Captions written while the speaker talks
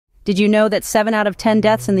Did you know that 7 out of 10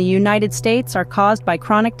 deaths in the United States are caused by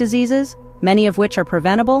chronic diseases, many of which are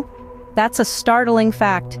preventable? That's a startling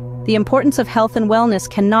fact. The importance of health and wellness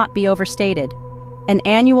cannot be overstated. An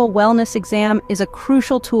annual wellness exam is a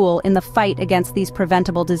crucial tool in the fight against these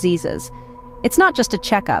preventable diseases. It's not just a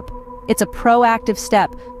checkup, it's a proactive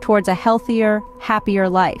step towards a healthier, happier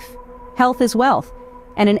life. Health is wealth,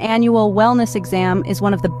 and an annual wellness exam is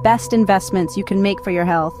one of the best investments you can make for your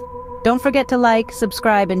health. Don't forget to like,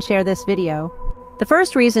 subscribe, and share this video. The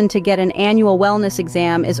first reason to get an annual wellness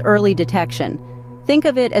exam is early detection. Think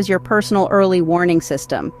of it as your personal early warning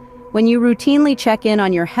system. When you routinely check in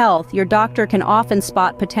on your health, your doctor can often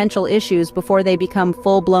spot potential issues before they become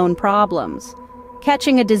full-blown problems.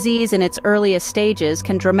 Catching a disease in its earliest stages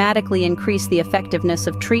can dramatically increase the effectiveness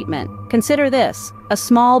of treatment. Consider this: a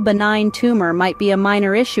small benign tumor might be a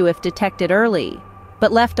minor issue if detected early,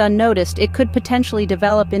 but left unnoticed, it could potentially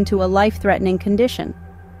develop into a life-threatening condition.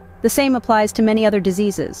 The same applies to many other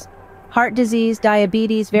diseases. Heart disease,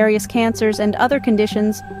 diabetes, various cancers, and other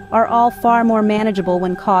conditions are all far more manageable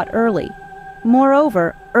when caught early.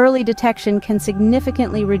 Moreover, early detection can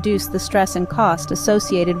significantly reduce the stress and cost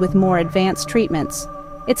associated with more advanced treatments.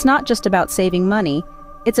 It's not just about saving money,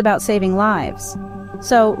 it's about saving lives.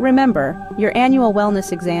 So, remember, your annual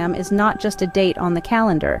wellness exam is not just a date on the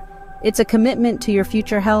calendar. It's a commitment to your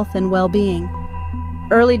future health and well-being.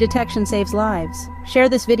 Early detection saves lives. Share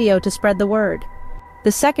this video to spread the word.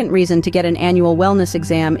 The second reason to get an annual wellness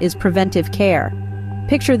exam is preventive care.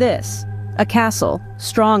 Picture this: a castle,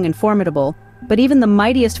 strong and formidable, but even the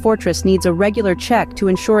mightiest fortress needs a regular check to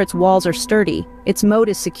ensure its walls are sturdy, its moat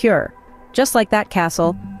is secure. Just like that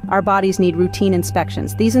castle, our bodies need routine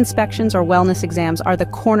inspections. These inspections or wellness exams are the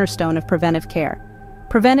cornerstone of preventive care.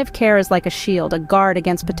 Preventive care is like a shield, a guard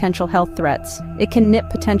against potential health threats. It can nip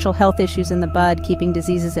potential health issues in the bud, keeping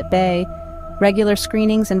diseases at bay. Regular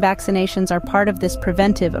screenings and vaccinations are part of this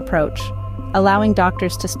preventive approach, allowing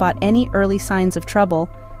doctors to spot any early signs of trouble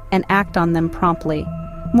and act on them promptly.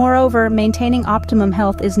 Moreover, maintaining optimum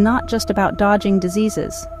health is not just about dodging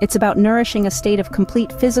diseases. It's about nourishing a state of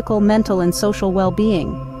complete physical, mental, and social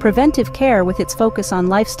well-being. Preventive care, with its focus on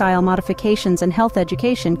lifestyle modifications and health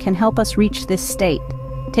education, can help us reach this state.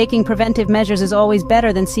 Taking preventive measures is always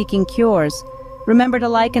better than seeking cures. Remember to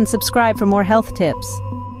like and subscribe for more health tips.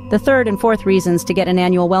 The third and fourth reasons to get an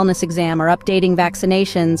annual wellness exam are updating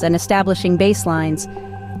vaccinations and establishing baselines.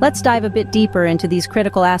 Let's dive a bit deeper into these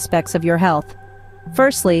critical aspects of your health.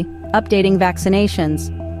 Firstly, updating vaccinations.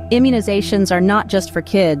 Immunizations are not just for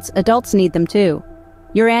kids, adults need them too.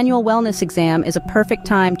 Your annual wellness exam is a perfect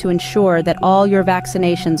time to ensure that all your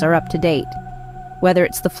vaccinations are up to date. Whether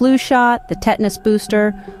it's the flu shot, the tetanus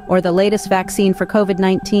booster, or the latest vaccine for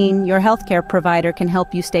COVID-19, your healthcare provider can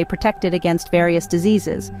help you stay protected against various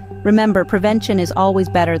diseases. Remember, prevention is always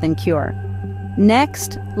better than cure.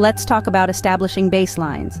 Next, let's talk about establishing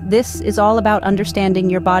baselines. This is all about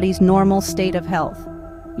understanding your body's normal state of health.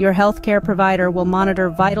 Your healthcare provider will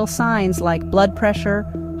monitor vital signs like blood pressure,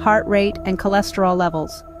 heart rate, and cholesterol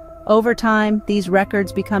levels. Over time, these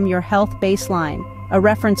records become your health baseline, a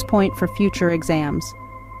reference point for future exams.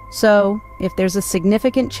 So, if there's a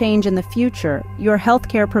significant change in the future, your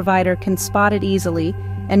healthcare provider can spot it easily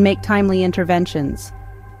and make timely interventions.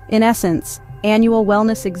 In essence, annual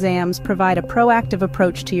wellness exams provide a proactive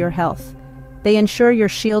approach to your health. They ensure you're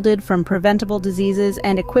shielded from preventable diseases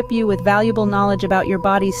and equip you with valuable knowledge about your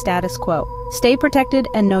body's status quo. Stay protected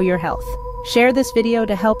and know your health. Share this video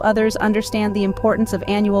to help others understand the importance of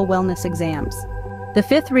annual wellness exams. The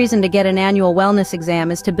fifth reason to get an annual wellness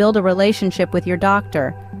exam is to build a relationship with your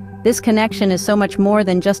doctor. This connection is so much more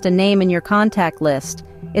than just a name in your contact list.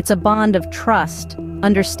 It's a bond of trust,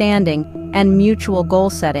 understanding, and mutual goal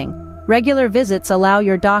setting. Regular visits allow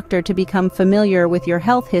your doctor to become familiar with your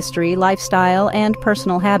health history, lifestyle, and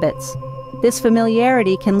personal habits. This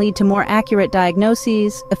familiarity can lead to more accurate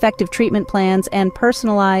diagnoses, effective treatment plans, and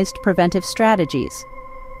personalized preventive strategies.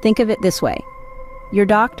 Think of it this way. Your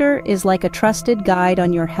doctor is like a trusted guide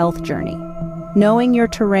on your health journey. Knowing your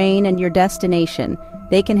terrain and your destination,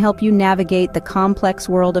 they can help you navigate the complex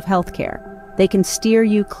world of healthcare. They can steer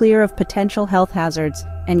you clear of potential health hazards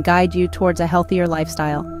and guide you towards a healthier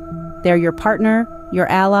lifestyle. They're your partner, your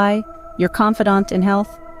ally, your confidant in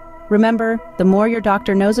health. Remember, the more your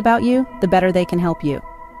doctor knows about you, the better they can help you.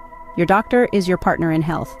 Your doctor is your partner in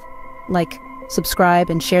health. Like, subscribe,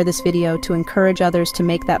 and share this video to encourage others to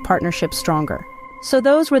make that partnership stronger. So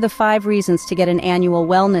those were the 5 reasons to get an annual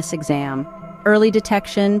wellness exam. Early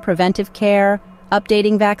detection, preventive care,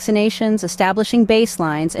 updating vaccinations, establishing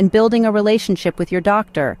baselines, and building a relationship with your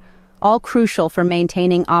doctor, all crucial for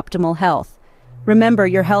maintaining optimal health. Remember,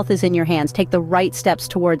 your health is in your hands. Take the right steps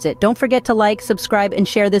towards it. Don't forget to like, subscribe, and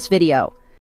share this video.